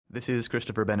This is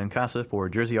Christopher Benincasa for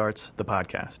Jersey Arts, the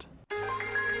podcast.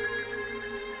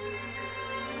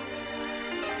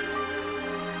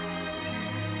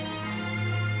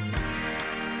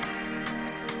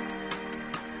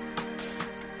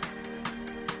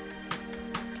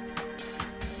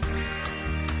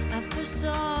 I first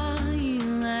saw you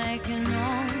like an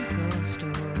old ghost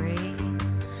story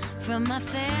from my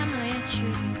family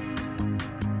tree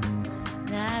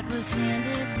that was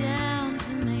handed down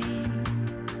to me.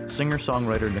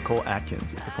 Singer-songwriter Nicole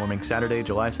Atkins is performing Saturday,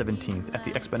 July 17th at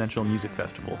the Exponential Music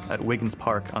Festival at Wiggins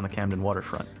Park on the Camden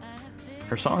waterfront.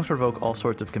 Her songs provoke all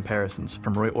sorts of comparisons,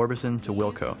 from Roy Orbison to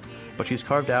Wilco, but she's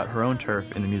carved out her own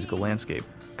turf in the musical landscape,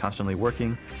 constantly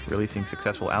working, releasing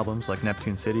successful albums like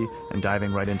Neptune City, and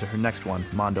diving right into her next one,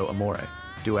 Mondo Amore,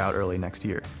 due out early next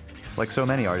year. Like so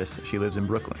many artists, she lives in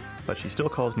Brooklyn, but she still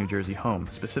calls New Jersey home,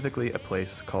 specifically a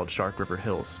place called Shark River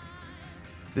Hills.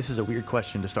 This is a weird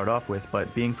question to start off with,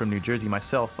 but being from New Jersey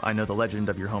myself, I know the legend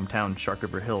of your hometown, Shark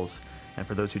River Hills. And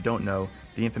for those who don't know,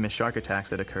 the infamous shark attacks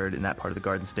that occurred in that part of the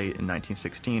Garden State in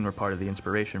 1916 were part of the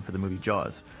inspiration for the movie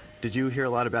Jaws. Did you hear a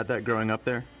lot about that growing up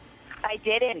there? I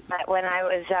didn't, but when I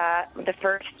was, the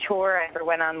first tour I ever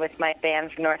went on with my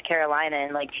band from North Carolina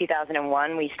in,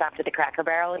 2001, we stopped at the Cracker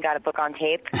Barrel and got a book on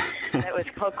tape that was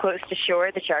called Close to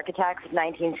Shore, The Shark Attacks of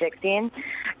 1916,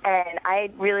 and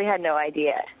I really had no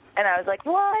idea. And I was like,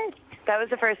 what? That was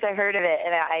the first I heard of it,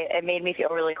 and it made me feel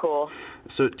really cool.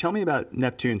 So tell me about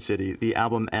Neptune City, the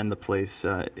album and the place.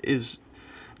 Is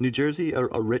New Jersey a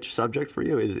rich subject for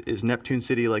you? Is Neptune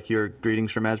City like your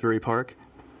Greetings from Asbury Park?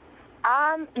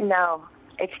 No,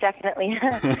 it's definitely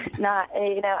not.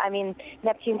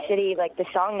 Neptune City, the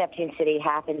song Neptune City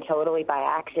happened totally by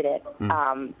accident.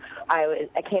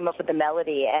 I came up with the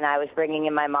melody, and I was bringing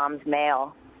in my mom's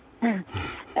mail.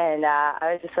 And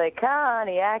I was just like,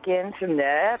 Connie Atkins from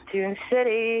Neptune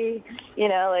City,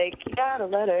 got a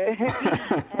letter.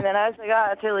 And then I was like, oh,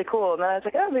 that's really cool. And then I was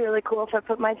like, oh, it'd be really cool if I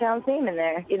put my town's name in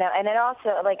there, And it also,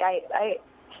 I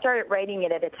started writing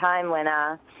it at a time when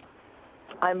I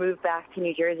moved back to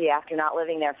New Jersey after not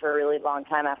living there for a really long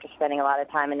time, after spending a lot of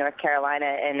time in North Carolina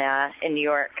and in New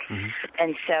York. Mm-hmm.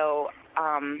 And so,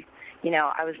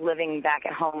 I was living back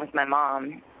at home with my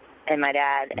mom and my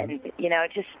dad, and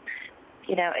it's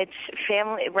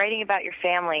family. Writing about your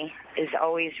family is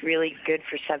always really good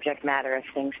for subject matter of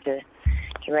things to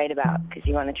write about, because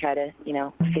you want to try to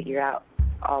figure out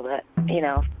all the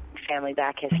family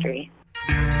back history.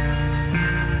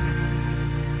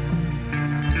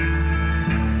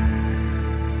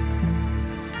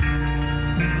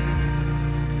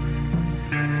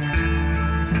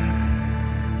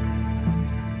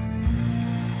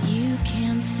 You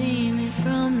can see me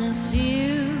from this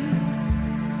view,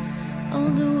 all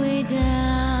the way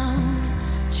down,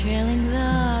 trailing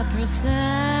the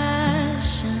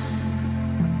procession.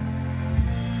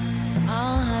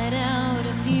 I'll hide out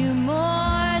a few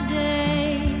more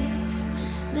days,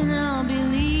 then I'll be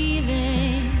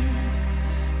leaving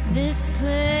this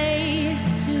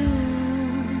place soon.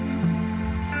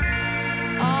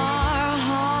 Our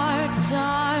hearts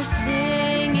are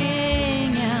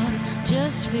singing out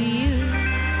just for you,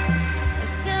 a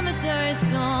cemetery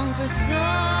song for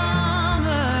summer.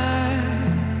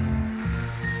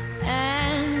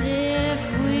 And if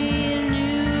we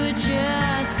knew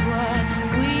just what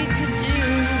we could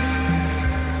do,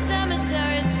 a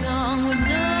cemetery song would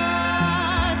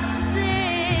not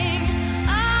sing.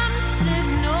 I'm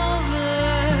sitting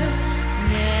over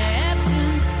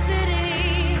Neptune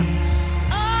City.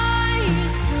 I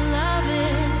used to love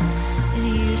it. It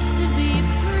used to be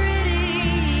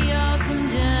pretty. I'll come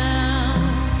down,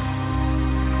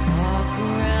 walk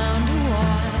around a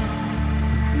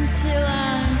while until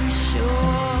I'm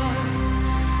sure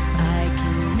I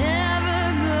can never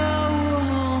go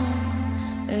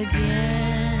home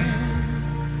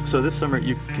again. So this summer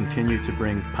you continue to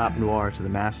bring pop noir to the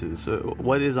masses.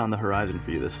 What is on the horizon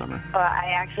for you this summer?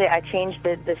 I changed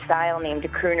the style name to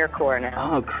croonercore now.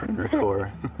 Oh,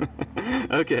 croonercore.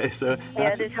 Okay, so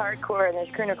there's hardcore and there's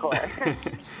croonercore.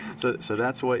 so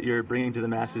that's what you're bringing to the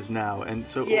masses now. And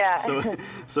so yeah.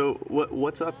 So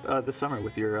what's up this summer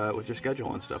with your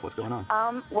schedule and stuff? What's going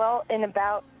on? Well, in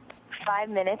about 5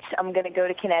 minutes, I'm going to go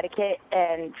to Connecticut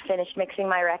and finish mixing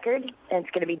my record, and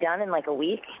it's going to be done in a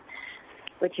week,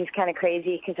 which is kind of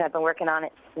crazy because I've been working on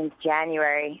it since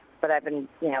January, but I've been,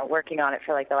 working on it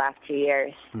for the last 2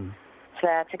 years. So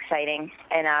that's exciting.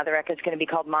 And the record's going to be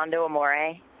called Mondo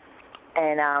Amore,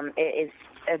 and it is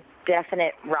a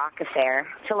definite rock affair.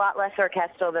 It's a lot less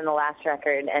orchestral than the last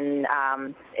record, and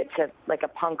it's a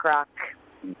punk rock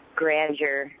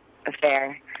grandeur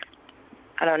affair.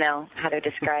 I don't know how to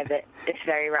describe it. It's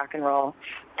very rock and roll.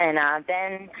 And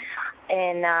then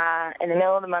in the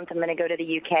middle of the month, I'm going to go to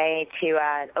the UK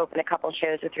to open a couple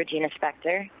shows with Regina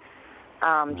Spektor,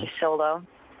 just solo.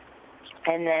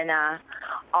 And then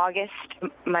August,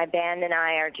 my band and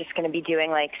I are just going to be doing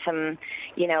like some,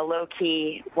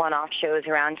 low-key one-off shows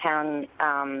around town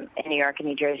in New York and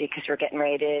New Jersey because we're getting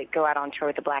ready to go out on tour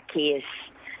with the Black Keys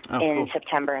in cool.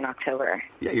 September and October.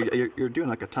 Yeah, you're doing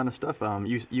like a ton of stuff.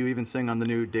 You even sing on the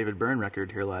new David Byrne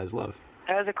record, Here Lies Love.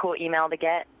 That was a cool email to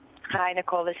get. Hi,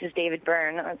 Nicole, this is David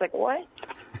Byrne. I was like, what?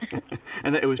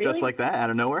 And it was Really? just like that, out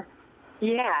of nowhere?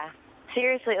 Yeah.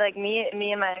 Seriously, like me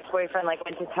and my ex-boyfriend like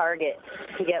went to Target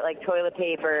to get like toilet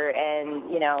paper and,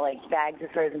 like bags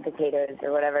of frozen potatoes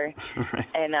or whatever. Right.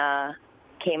 And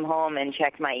came home and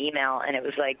checked my email, and it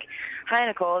was like, hi,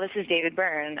 Nicole, this is David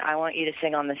Byrne. I want you to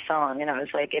sing on this song. And I was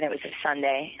like, and it was a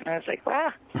Sunday. And I was like,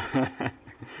 wow.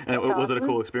 And was it a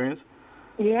cool experience?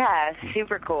 Yeah,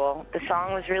 super cool. The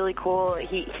song was really cool.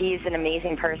 He's an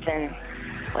amazing person,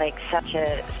 like such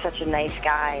a nice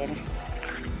guy, and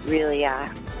really, I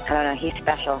don't know, he's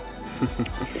special.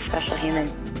 He's a special human.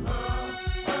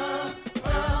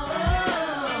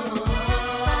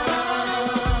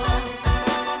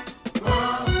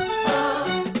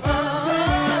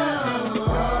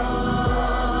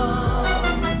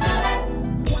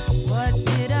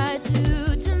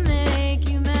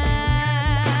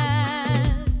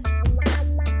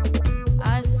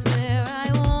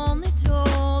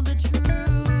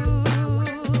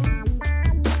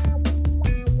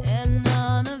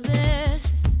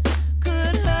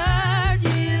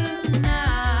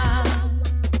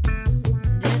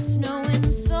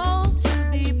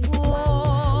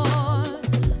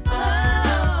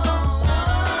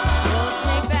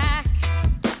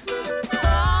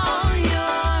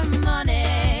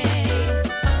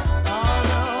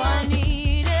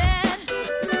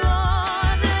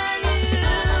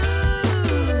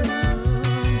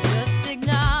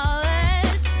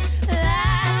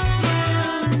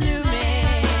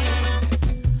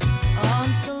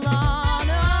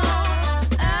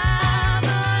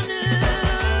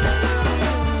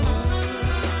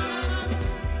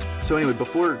 So anyway,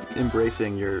 before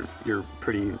embracing your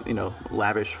pretty,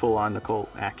 lavish, full-on Nicole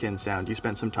Atkins sound, you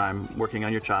spent some time working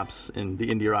on your chops in the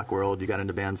indie rock world. You got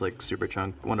into bands like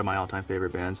Superchunk, one of my all-time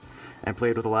favorite bands, and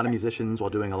played with a lot of musicians while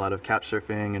doing a lot of couch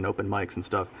surfing and open mics and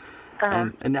stuff.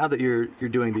 Uh-huh. And now that you're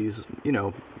doing these,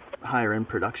 higher-end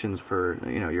productions for,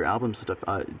 your albums and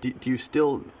stuff, do you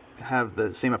still have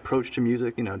the same approach to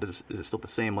music? Is it still the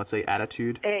same, let's say,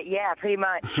 attitude? Yeah, pretty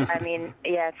much. I mean,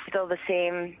 yeah, it's still the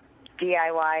same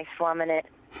DIY slumming it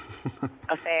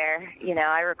affair.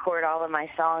 I record all of my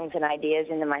songs and ideas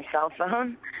into my cell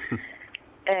phone,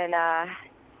 and I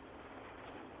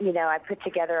put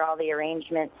together all the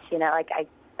arrangements. I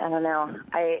don't know.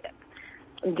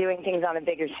 I'm doing things on a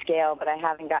bigger scale, but I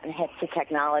haven't gotten hip to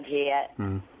technology yet.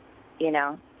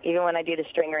 Even when I do the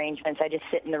string arrangements, I just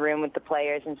sit in the room with the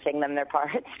players and sing them their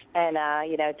parts. And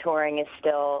touring is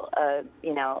still a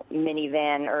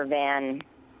minivan or van.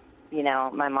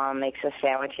 My mom makes us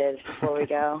sandwiches before we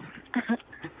go.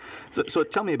 So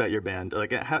tell me about your band.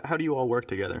 Like, how do you all work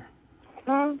together?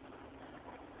 Well,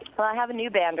 I have a new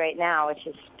band right now, which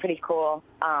is pretty cool.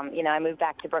 I moved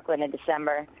back to Brooklyn in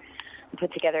December and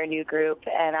put together a new group.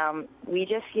 And we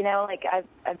just,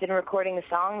 I've been recording the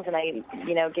songs, and I,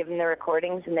 give them the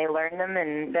recordings, and they learn them.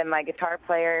 And then my guitar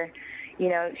player,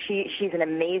 she's an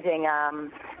amazing,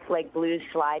 blues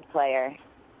slide player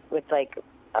with,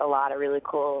 a lot of really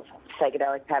cool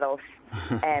psychedelic pedals,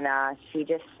 and she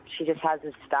just has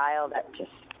this style that just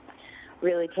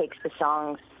really takes the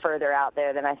songs further out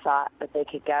there than I thought that they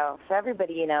could go. So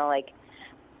everybody,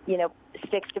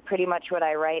 sticks to pretty much what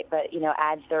I write, but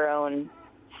adds their own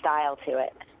style to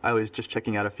it. I was just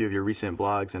checking out a few of your recent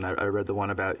blogs, and I read the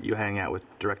one about you hanging out with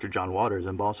director John Waters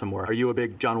in Baltimore. Are you a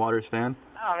big John Waters fan?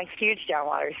 Oh, I'm a huge John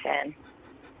Waters fan.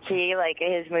 He,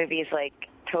 his movies,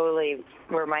 totally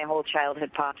were my whole childhood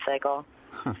pop cycle.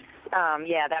 Huh.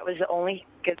 Yeah, that was the only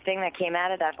good thing that came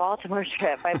out of that Baltimore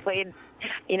trip. I played,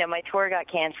 my tour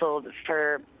got canceled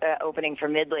for opening for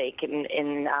Midlake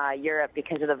in Europe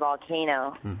because of the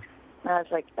volcano. And I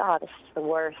was like, oh, this is the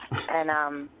worst.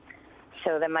 And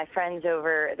so then my friends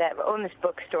over that own this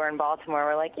bookstore in Baltimore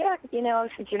were like, yeah,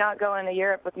 since you're not going to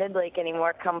Europe with Midlake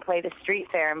anymore, come play the street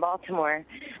fair in Baltimore.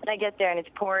 And I get there, and it's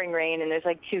pouring rain, and there's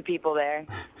 2 people there.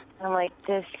 I'm like,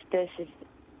 this is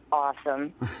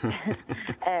awesome.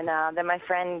 And then my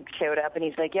friend showed up, and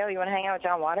he's like, yo, you want to hang out with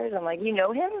John Waters? I'm like, you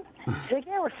know him? He's like,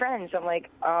 yeah, we're friends. I'm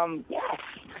like, yes.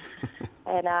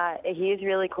 and he's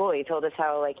really cool. He told us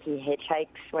how, like, he hitchhikes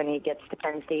when he gets to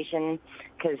Penn Station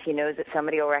because he knows that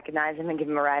somebody will recognize him and give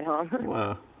him a ride home.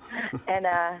 Wow. And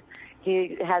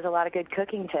he has a lot of good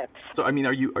cooking tips. So, I mean,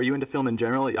 are you into film in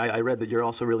general? I read that you're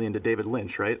also really into David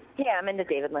Lynch, right? Yeah, I'm into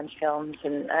David Lynch films,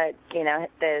 and you know,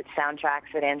 the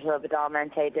soundtracks that Angelo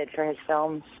Badalamenti did for his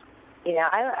films. You know,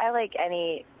 I like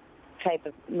any type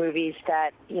of movies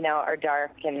that, you know, are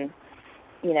dark and,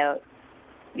 you know,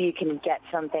 you can get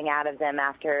something out of them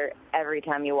after every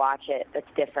time you watch it that's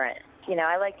different. You know,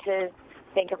 I like to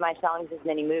think of my songs as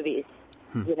mini movies,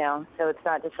 you know, so it's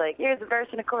not just like, here's a verse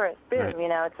and a chorus, boom, right. You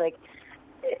know, it's like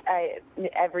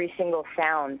every single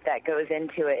sound that goes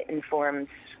into it informs,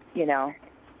 you know,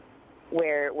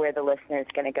 where the listener's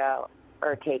going to go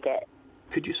or take it.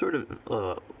 Could you sort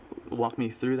of walk me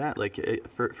through that? Like,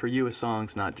 for you, a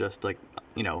song's not just like,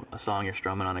 you know, a song you're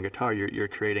strumming on a guitar. You're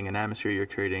creating an atmosphere. You're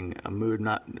creating a mood,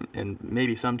 and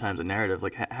maybe sometimes a narrative.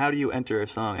 Like, how do you enter a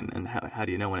song, and how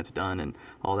do you know when it's done, and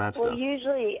all that stuff? Well,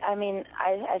 usually, I mean,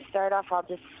 I start off.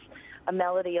 A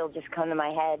melody will just come to my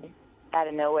head out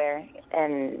of nowhere,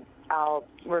 and I'll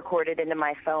record it into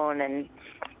my phone, and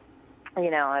you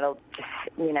know, it'll just,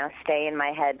 you know, stay in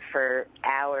my head for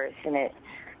hours, and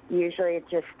usually it's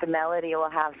just the melody will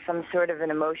have some sort of an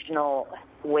emotional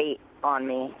weight on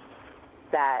me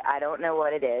that I don't know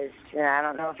what it is, and I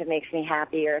don't know if it makes me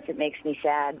happy or if it makes me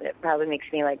sad, but it probably makes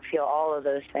me, like, feel all of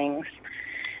those things.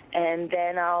 And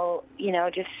then I'll, you know,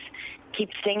 just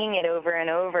keep singing it over and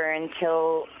over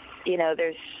until, you know,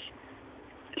 there's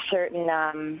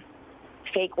certain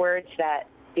fake words that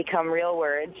become real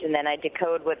words, and then I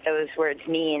decode what those words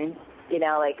mean. You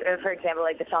know, like, for example,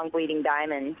 like the song Bleeding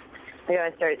Diamonds. Like,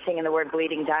 I started singing the word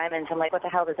bleeding diamonds. I'm like, what the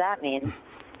hell does that mean?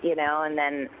 You know, and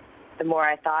then the more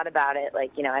I thought about it,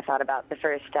 like, you know, I thought about the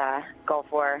first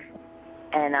Gulf War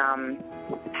and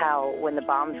how when the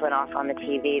bombs went off on the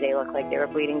TV, they looked like they were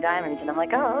bleeding diamonds. And I'm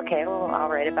like, oh, okay, well, I'll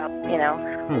write about, you know,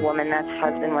 a woman that's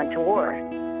husband went to war.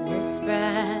 This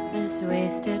breath is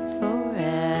wasted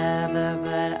forever,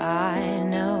 but I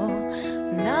know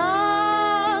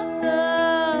not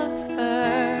the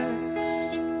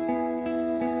first.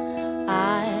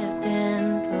 I've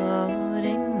been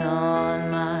putting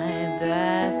on my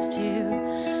best to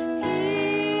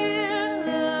hear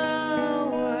the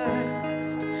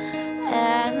worst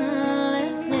and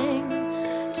listening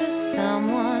to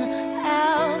someone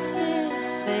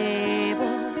else's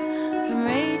fables from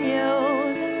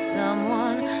radios at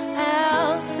someone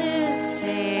else's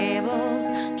tables,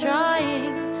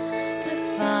 trying to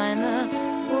find the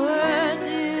words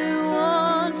you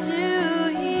want to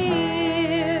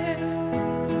hear.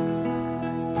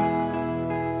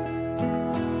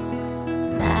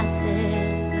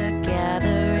 Masses are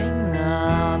gathering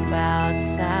up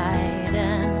outside,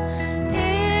 and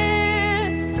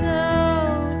it's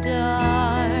so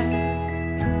dark.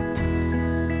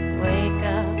 Wake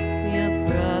up, your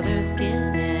brothers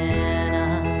get in a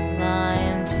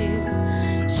line to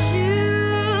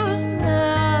shoot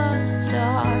the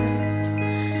stars,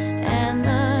 and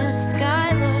the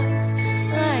sky looks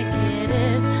like it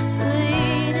is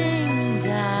bleeding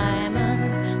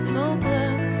diamonds. Smoke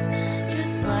looks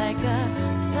just like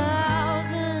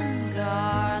 1,000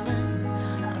 garlands.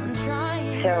 I'm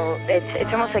trying. So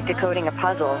it's almost like decoding a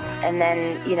puzzle, and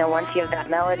then, you know, once you have that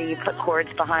melody, you put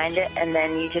chords behind it, and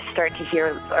then you just start to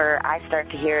hear, or I start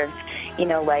to hear, you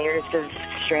know, layers of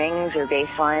strings or bass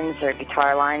lines or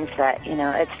guitar lines that, you know,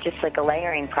 it's just like a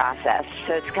layering process.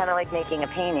 So it's kind of like making a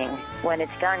painting. When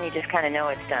it's done, you just kind of know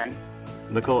it's done.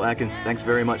 Nicole Atkins, thanks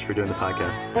very much for doing the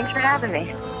podcast. Thanks for having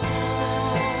me.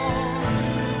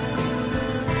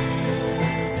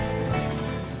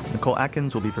 Nicole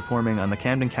Atkins will be performing on the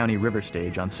Camden County River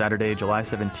Stage on Saturday, July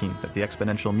 17th at the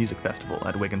Exponential Music Festival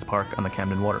at Wiggins Park on the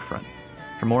Camden waterfront.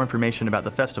 For more information about the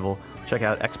festival, check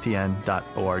out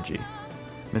xpn.org.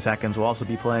 Miss Atkins will also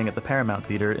be playing at the Paramount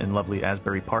Theater in lovely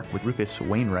Asbury Park with Rufus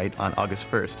Wainwright on August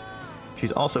 1st.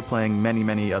 She's also playing many,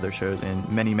 many other shows in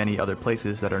many, many other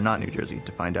places that are not New Jersey.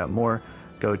 To find out more,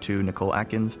 go to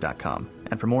NicoleAtkins.com.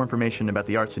 And for more information about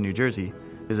the arts in New Jersey,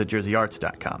 visit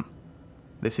JerseyArts.com.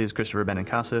 This is Christopher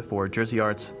Benincasa for Jersey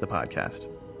Arts, the podcast.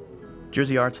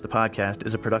 Jersey Arts, the podcast,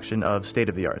 is a production of State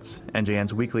of the Arts,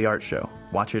 NJN's weekly art show.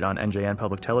 Watch it on NJN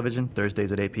Public Television,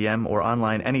 Thursdays at 8 p.m., or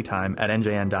online anytime at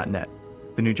njn.net.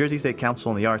 The New Jersey State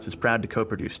Council on the Arts is proud to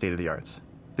co-produce State of the Arts.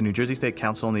 The New Jersey State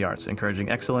Council on the Arts,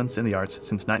 encouraging excellence in the arts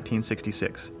since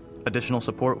 1966. Additional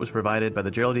support was provided by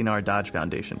the Geraldine R. Dodge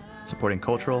Foundation, supporting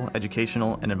cultural,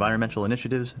 educational, and environmental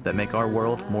initiatives that make our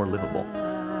world more livable.